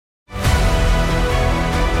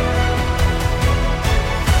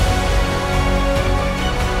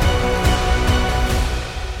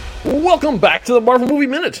Welcome back to the Marvel Movie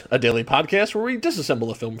Minute, a daily podcast where we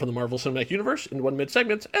disassemble a film from the Marvel Cinematic Universe in 1 minute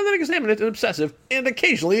segments and then examine it in obsessive and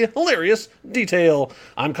occasionally hilarious detail.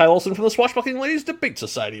 I'm Kyle Olson from the Swashbuckling Ladies Debate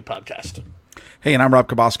Society podcast. Hey, and I'm Rob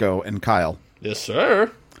Cabasco, and Kyle. Yes,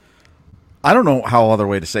 sir. I don't know how other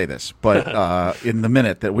way to say this, but in the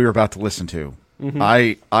minute that we were about to listen to,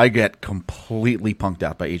 I get completely punked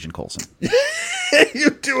out by Agent Coulson. You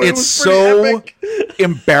do it. It's so epic.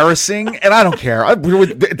 Embarrassing, and I don't care.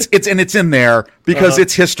 It's in there because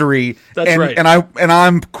it's history. That's right. And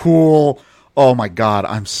I'm cool. Oh my God,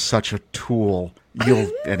 I'm such a tool.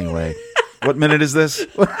 Anyway. What minute is this?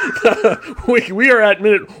 We are at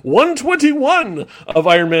minute 121 of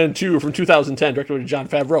Iron Man 2 from 2010, directed by Jon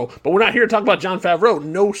Favreau. But we're not here to talk about Jon Favreau.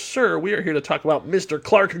 No, sir. We are here to talk about Mr.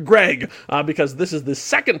 Clark Gregg, because this is the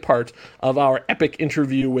second part of our epic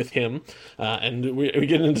interview with him. And we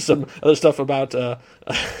get into some other stuff about... you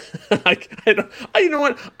know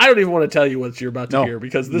what? I don't even want to tell you what you're about to hear,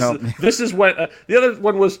 because this is what... the other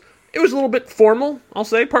one was... It was a little bit formal, I'll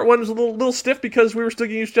say. Part one was a little stiff because we were still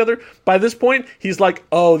getting used to each other. By this point, he's like,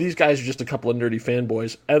 oh, these guys are just a couple of nerdy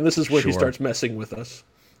fanboys. And this is where he starts messing with us.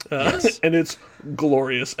 Yes. And it's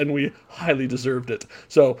glorious, and we highly deserved it.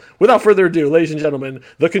 So, without further ado, ladies and gentlemen,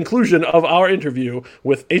 the conclusion of our interview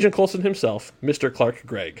with Agent Coulson himself, Mr. Clark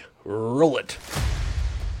Gregg. Roll it.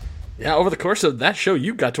 Yeah, over the course of that show,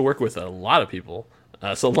 you got to work with a lot of people.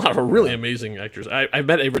 So a lot of really amazing actors. I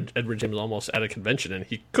met Edward James Olmos at a convention, and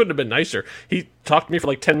he couldn't have been nicer. He talked to me for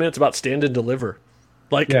like 10 minutes about Stand and Deliver.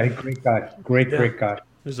 Yeah, great guy. Great guy. It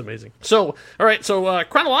was amazing. So, all right, so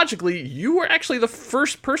chronologically, you were actually the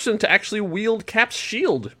first person to actually wield Cap's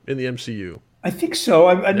shield in the MCU. I think so.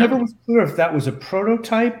 I never was clear if that was a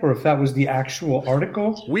prototype or if that was the actual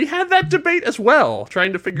article. We had that debate as well,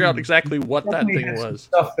 trying to figure out exactly what that thing was.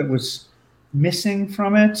 Stuff that was missing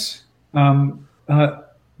from it.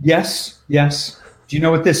 Yes. Do you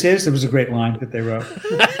know what this is? It was a great line that they wrote.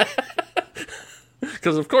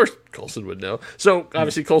 Because, of course, Coulson would know. So,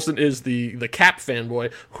 obviously, Coulson is the Cap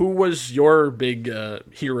fanboy. Who was your big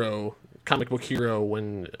hero, comic book hero,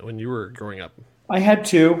 when you were growing up? I had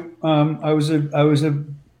two. It was the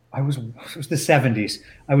 70s.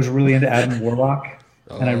 I was really into Adam Warlock,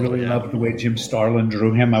 and I really loved the way Jim Starlin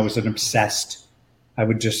drew him. I was obsessed. I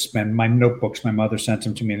would just spend my notebooks. My mother sent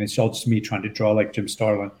them to me, and it's all just me trying to draw like Jim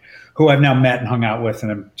Starlin, who I've now met and hung out with, and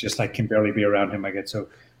I'm just like can barely be around him. I get so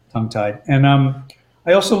tongue-tied. And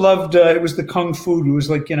I also loved it was the Kung Fu. It was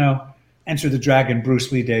like Enter the Dragon,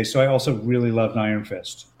 Bruce Lee days. So I also really loved Iron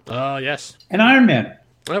Fist. Yes. And Iron Man.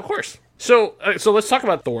 Of course. So let's talk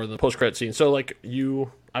about Thor, the post-credit scene. So like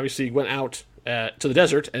you obviously went out to the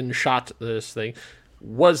desert and shot this thing.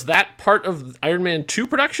 Was that part of Iron Man 2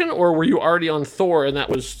 production, or were you already on Thor and that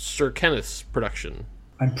was Sir Kenneth's production?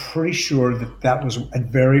 I'm pretty sure that was a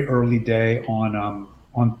very early day on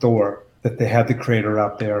Thor, that they had the crater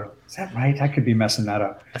out there. Is that right? I could be messing that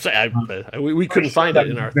up. We couldn't find it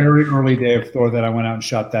in our very early day of Thor that I went out and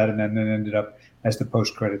shot that, and then it ended up as the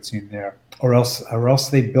post-credit scene there. Or else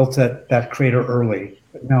they built that crater early.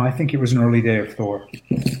 But no, I think it was an early day of Thor,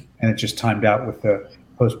 and it just timed out with the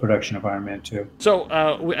post-production of Iron Man 2. So,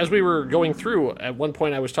 as we were going through, at one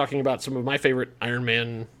point I was talking about some of my favorite Iron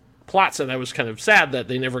Man plots, and I was kind of sad that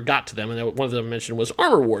they never got to them, and one of them mentioned was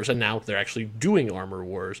Armor Wars, and now they're actually doing Armor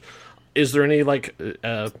Wars. Is there any,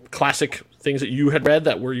 classic things that you had read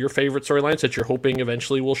that were your favorite storylines that you're hoping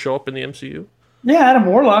eventually will show up in the MCU? Yeah, Adam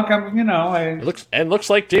Warlock, It looks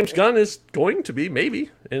like James Gunn is going to be,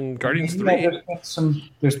 maybe, in Guardians 3.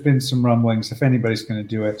 There's been some rumblings. If anybody's going to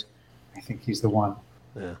do it, I think he's the one.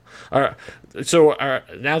 Yeah. All right. So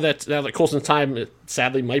now that Coulson's time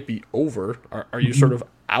sadly might be over, are you sort of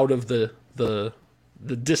out of the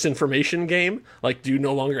disinformation game? Like, do you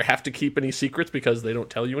no longer have to keep any secrets because they don't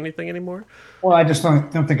tell you anything anymore? Well, I just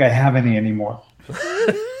don't think I have any anymore.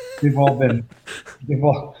 They've all been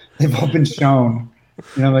shown.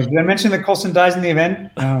 Did I mention that Coulson dies in the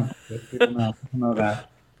event? No, people know that.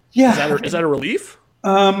 Yeah. Is that a relief?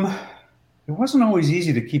 It wasn't always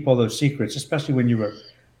easy to keep all those secrets, especially when you were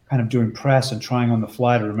kind of doing press and trying on the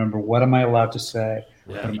fly to remember what am I allowed to say,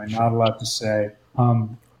 what am I not allowed to say.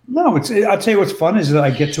 No, I'll tell you what's fun is that I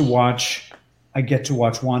get to watch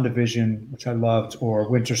WandaVision, which I loved, or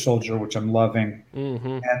Winter Soldier, which I'm loving,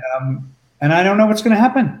 and I don't know what's going to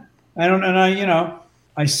happen.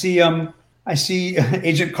 I see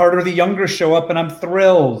Agent Carter the Younger show up, and I'm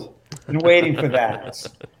thrilled and waiting for that.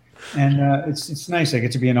 And it's nice. I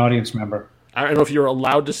get to be an audience member. I don't know if you're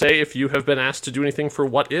allowed to say if you have been asked to do anything for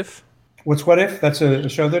What If. What's What If? That's a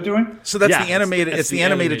show they're doing? So that's the animated. It's the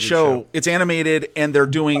animated show. It's animated, and they're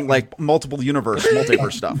doing like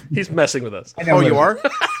multiverse stuff. He's messing with us. Oh, you are?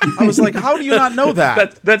 I was like, how do you not know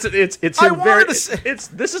that? It's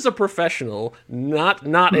this is a professional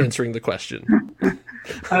not answering the question.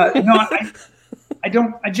 No, I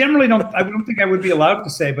don't. I generally don't. I don't think I would be allowed to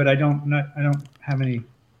say, but I don't have any.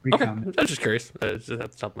 Okay, I was just curious. It's just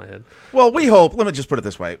at the top of my head. Well, we hope. Let me just put it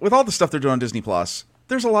this way: with all the stuff they're doing on Disney Plus,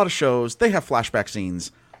 there's a lot of shows. They have flashback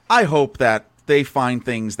scenes. I hope that they find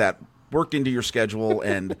things that work into your schedule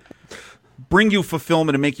and bring you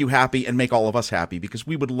fulfillment and make you happy and make all of us happy, because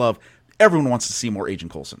we would love. Everyone wants to see more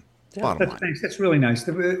Agent Coulson. Bottom line. Thanks. That's really nice.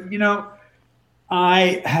 You know,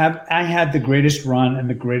 I had the greatest run and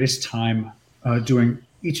the greatest time doing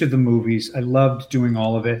each of the movies. I loved doing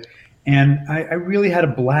all of it. And I really had a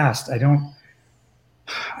blast. I don't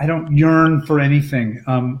yearn for anything.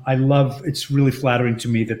 It's really flattering to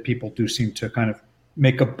me that people do seem to kind of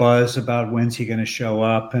make a buzz about when's he going to show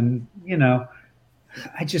up. And, you know,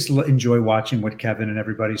 I just enjoy watching what Kevin and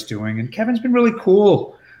everybody's doing. And Kevin's been really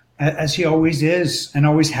cool, as he always is and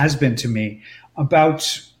always has been to me,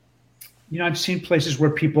 about, you know, I've seen places where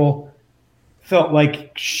people felt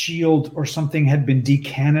like S.H.I.E.L.D. or something had been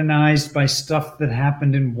decanonized by stuff that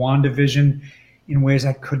happened in WandaVision in ways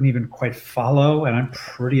I couldn't even quite follow, and I'm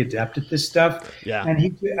pretty adept at this stuff. Yeah, and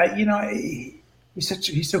he's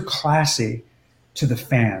so classy to the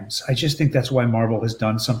fans. I just think that's why Marvel has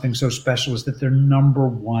done something so special, is that their number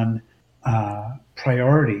one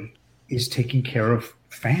priority is taking care of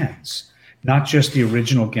fans, not just the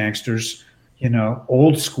original gangsters, you know,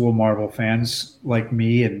 old school Marvel fans like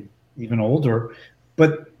me and even older,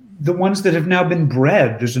 but the ones that have now been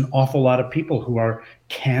bred. There's an awful lot of people who are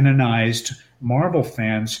canonized Marvel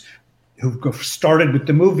fans who've started with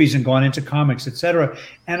the movies and gone into comics, etc.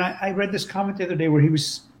 And I read this comment the other day where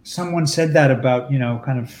someone said that about, you know,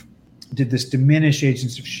 kind of did this diminish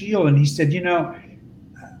Agents of S.H.I.E.L.D. And he said, you know,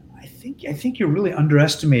 I think you're really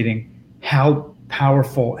underestimating how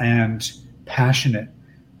powerful and passionate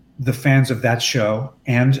the fans of that show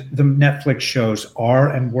and the Netflix shows are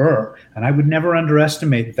and were. And I would never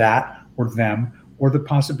underestimate that or them or the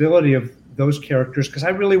possibility of those characters, because I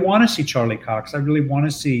really want to see Charlie Cox. I really want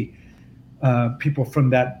to see people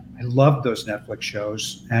from that. I love those Netflix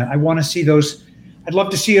shows, and I want to see those. I'd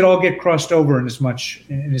love to see it all get crossed over in as much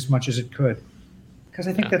as it could, because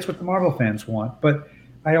I think that's what the Marvel fans want. But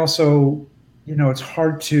I also, you know, it's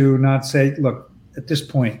hard to not say, look, at this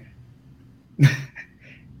point,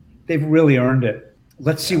 they've really earned it.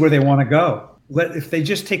 Let's see where they want to go. If they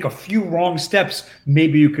just take a few wrong steps,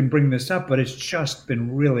 maybe you can bring this up. But it's just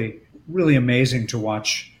been really, really amazing to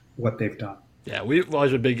watch what they've done. Yeah, we've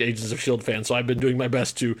always been big Agents of S.H.I.E.L.D. fans, so I've been doing my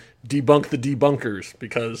best to debunk the debunkers,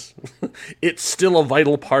 because it's still a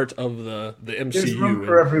vital part of the MCU. There's room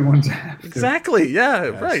for everyone to have to. Exactly,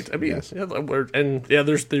 yeah, yes, right. I mean, yes.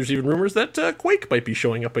 There's even rumors that Quake might be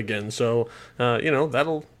showing up again, so, you know, that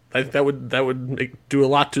would do a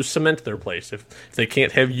lot to cement their place. If they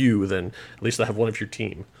can't have you, then at least they'll have one of your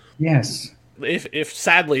team. Yes. If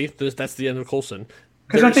sadly, that's the end of Coulson.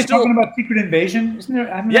 Because aren't they talking about Secret Invasion? Isn't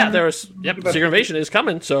there? Secret Invasion is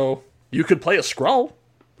coming, so you could play a Skrull.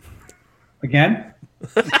 Again?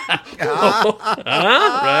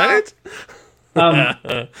 Right?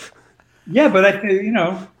 Yeah, but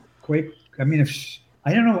Quake. I mean,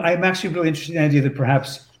 I don't know. I'm actually really interested in the idea that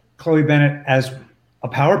perhaps Chloe Bennett as a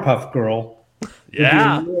Powerpuff Girl would be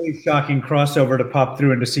a really shocking crossover to pop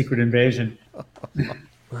through into Secret Invasion.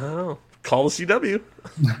 Wow. Call the CW.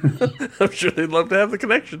 I'm sure they'd love to have the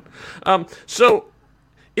connection. So,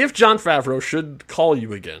 if Jon Favreau should call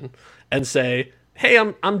you again and say, "Hey,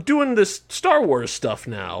 I'm doing this Star Wars stuff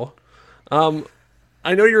now.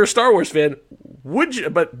 I know you're a Star Wars fan. Would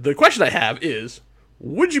you?" But the question I have is,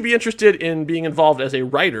 would you be interested in being involved as a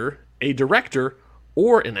writer, a director,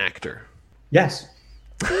 or an actor? Yes.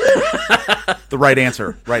 The right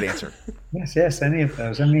answer. Right answer. Yes, any of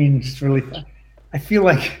those. I mean, it's really. I feel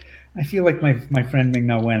like my friend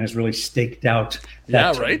Ming-Na Wen has really staked out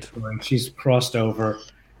that territory. She's crossed over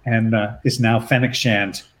and is now Fennec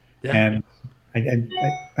Shand. Yeah. And I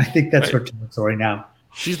think that's her territory now.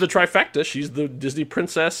 She's the trifecta. She's the Disney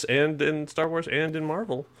princess and in Star Wars and in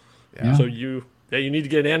Marvel. Yeah. So you need to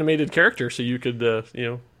get an animated character so you could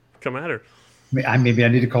come at her. Maybe I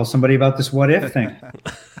need to call somebody about this What If thing.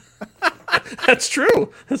 That's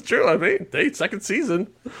true. I mean, second season.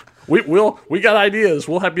 We got ideas.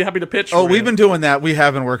 We'll be happy to pitch. Oh, we've been doing that. We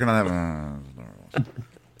have been working on that.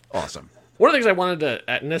 Awesome. One of the things I wanted to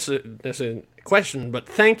necessarily question, but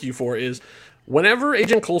thank you for, is whenever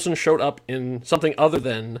Agent Coulson showed up in something other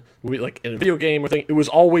than like in a video game or thing, it was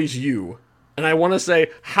always you. And I want to say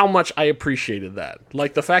how much I appreciated that.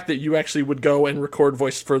 Like the fact that you actually would go and record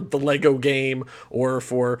voice for the Lego game or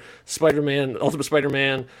for Spider-Man, Ultimate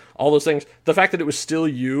Spider-Man, all those things. The fact that it was still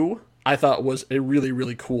you, I thought was a really,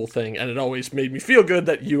 really cool thing. And it always made me feel good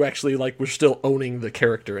that you actually like were still owning the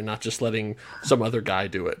character and not just letting some other guy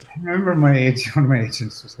do it. I remember one of my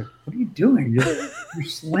agents was like, "What are you doing? You're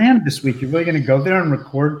slammed this week. You're really going to go there and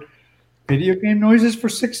record video game noises for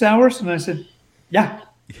 6 hours?" And I said, "Yeah."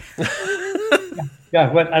 Yeah,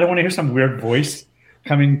 what? I don't want to hear some weird voice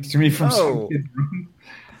coming to me from some kid's room.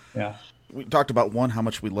 Yeah. We talked about, one, how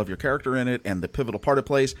much we love your character in it and the pivotal part it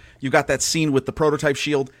plays. You got that scene with the prototype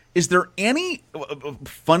shield. Is there any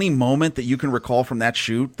funny moment that you can recall from that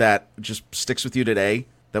shoot that just sticks with you today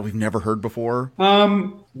that we've never heard before?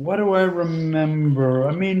 What do I remember?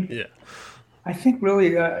 I mean, I think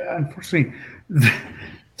really, unfortunately,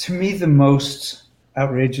 to me, the most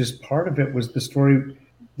outrageous part of it was the story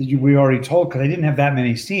we already told, because I didn't have that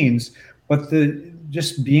many scenes, but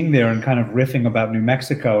just being there and kind of riffing about New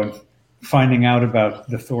Mexico and finding out about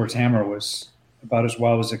the Thor's hammer was about as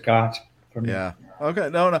well as it got for me. Yeah. Okay.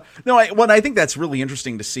 No. I think that's really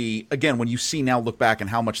interesting to see, again, when you look back and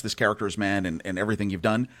how much this character is meant and everything you've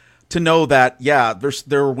done, to know that,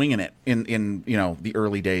 they're winging it in the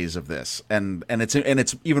early days of this. And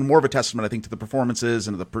it's even more of a testament, I think, to the performances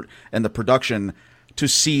and the production, to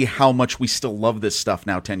see how much we still love this stuff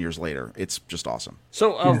now 10 years later. It's just awesome.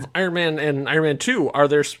 So of Iron Man and Iron Man 2, are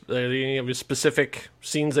there any of the specific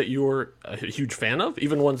scenes that you were a huge fan of,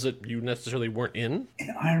 even ones that you necessarily weren't in?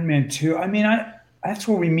 In Iron Man 2, I mean, that's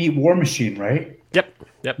where we meet War Machine, right? Yep.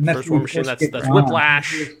 First War Machine, that's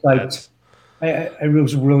Whiplash. I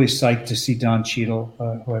was really psyched to see Don Cheadle,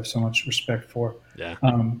 who I have so much respect for,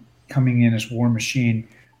 coming in as War Machine.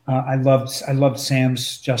 I loved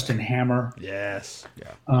Sam's Justin Hammer. Yes.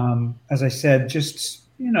 Yeah. As I said, just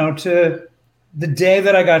to the day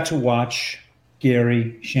that I got to watch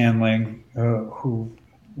Gary Shandling, who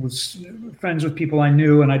was friends with people I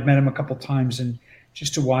knew, and I'd met him a couple times, and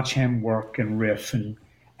just to watch him work and riff and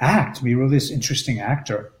act, be really this interesting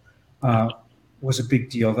actor, was a big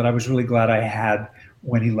deal that I was really glad I had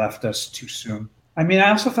when he left us too soon. I mean, I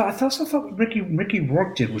also thought what Ricky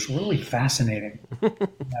Rourke did was really fascinating in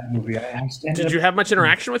that movie. Did you have much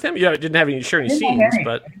interaction with him? Yeah, didn't have any scenes,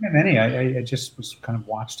 but I didn't have any. I just was kind of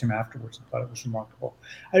watched him afterwards and thought it was remarkable.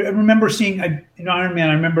 I remember seeing Iron Man.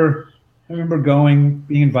 I remember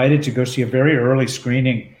being invited to go see a very early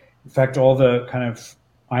screening. In fact, all the kind of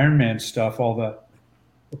Iron Man stuff, all the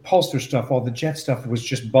Pulsar stuff, all the Jet stuff was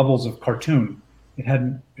just bubbles of cartoon. It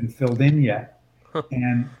hadn't been filled in yet,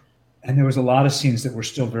 and there was a lot of scenes that were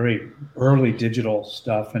still very early digital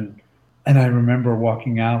stuff. And I remember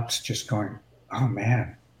walking out just going, "Oh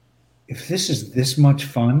man, if this is this much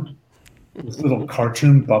fun with little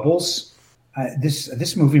cartoon bubbles,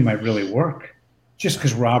 this movie might really work." Just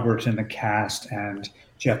because Robert and the cast and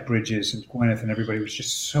Jeff Bridges and Gwyneth and everybody was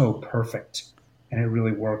just so perfect, and it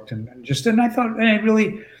really worked. And I thought, and I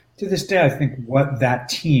really, to this day, I think what that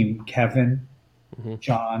team, Kevin,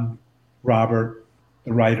 John, Robert,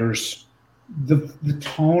 the writers, the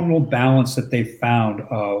tonal balance that they found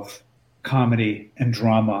of comedy and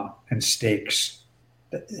drama and stakes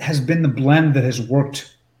has been the blend that has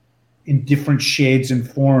worked in different shades and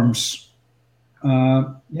forms,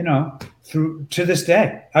 through to this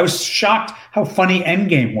day. I was shocked how funny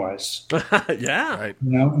Endgame was. Yeah. Right.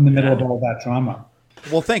 In the middle of all that drama.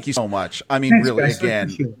 Well, thank you so much. I mean, thanks, really, guys,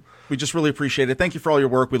 again, we just really appreciate it. Thank you for all your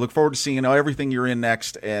work. We look forward to seeing everything you're in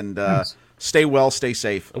next, and stay well, stay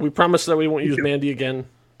safe. We promise that we won't use Mandy again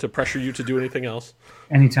to pressure you to do anything else.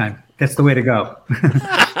 Anytime. That's the way to go.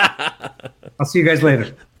 I'll see you guys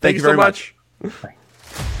later. Thank you very much. Bye.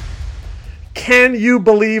 Can you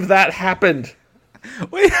believe that happened?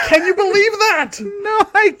 Wait. Can you believe that? No,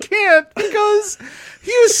 I can't, because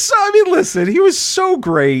he was listen, he was so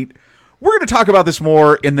great. We're going to talk about this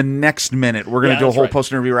more in the next minute. We're going to do a whole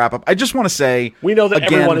post-interview wrap-up. I just want to say, we know that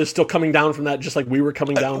everyone is still coming down from that, just like we were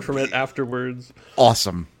coming down from it afterwards.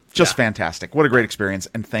 Awesome. Just fantastic. What a great experience.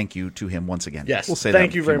 And thank you to him once again. Yes. We'll say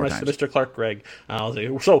thank you very much to Mr. Clark Gregg.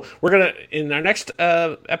 So we're going to, in our next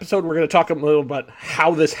episode, we're going to talk a little about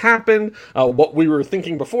how this happened, what we were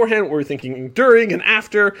thinking beforehand, what we were thinking during and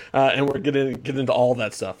after, and we're going to get into all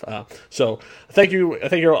that stuff. So thank you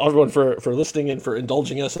everyone for listening and for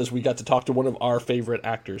indulging us as we got to talk to one of our favorite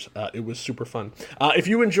actors. It was super fun. If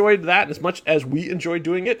you enjoyed that as much as we enjoyed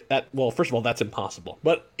doing it, first of all, that's impossible.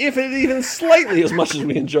 But if it even slightly as much as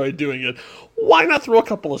we enjoyed doing it, why not throw a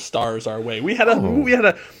couple of stars our way? We had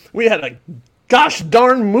a gosh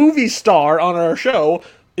darn movie star on our show.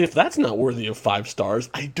 If that's not worthy of 5 stars,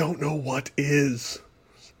 I don't know what is.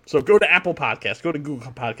 So go to Apple Podcasts, go to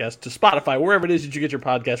Google Podcasts, to Spotify, wherever it is that you get your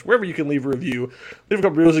podcast, wherever you can leave a review, leave a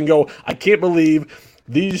couple reviews and go, I can't believe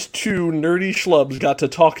these 2 nerdy schlubs got to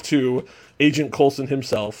talk to Agent Coulson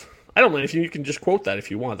himself. I don't mind if you can just quote that if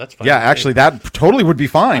you want. That's fine. Yeah, actually, that totally would be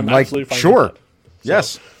fine. I'm absolutely fine sure. with that. So,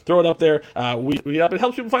 yes. Throw it up there. It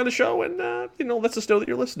helps people find the show, and lets us know that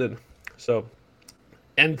you're listening. So,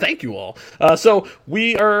 and thank you all. So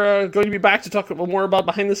we are going to be back to talk more about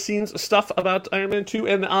behind-the-scenes stuff about Iron Man 2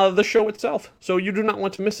 and the show itself. So you do not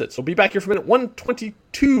want to miss it. So be back here for minute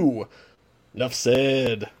 122. Enough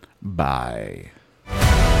said. Bye.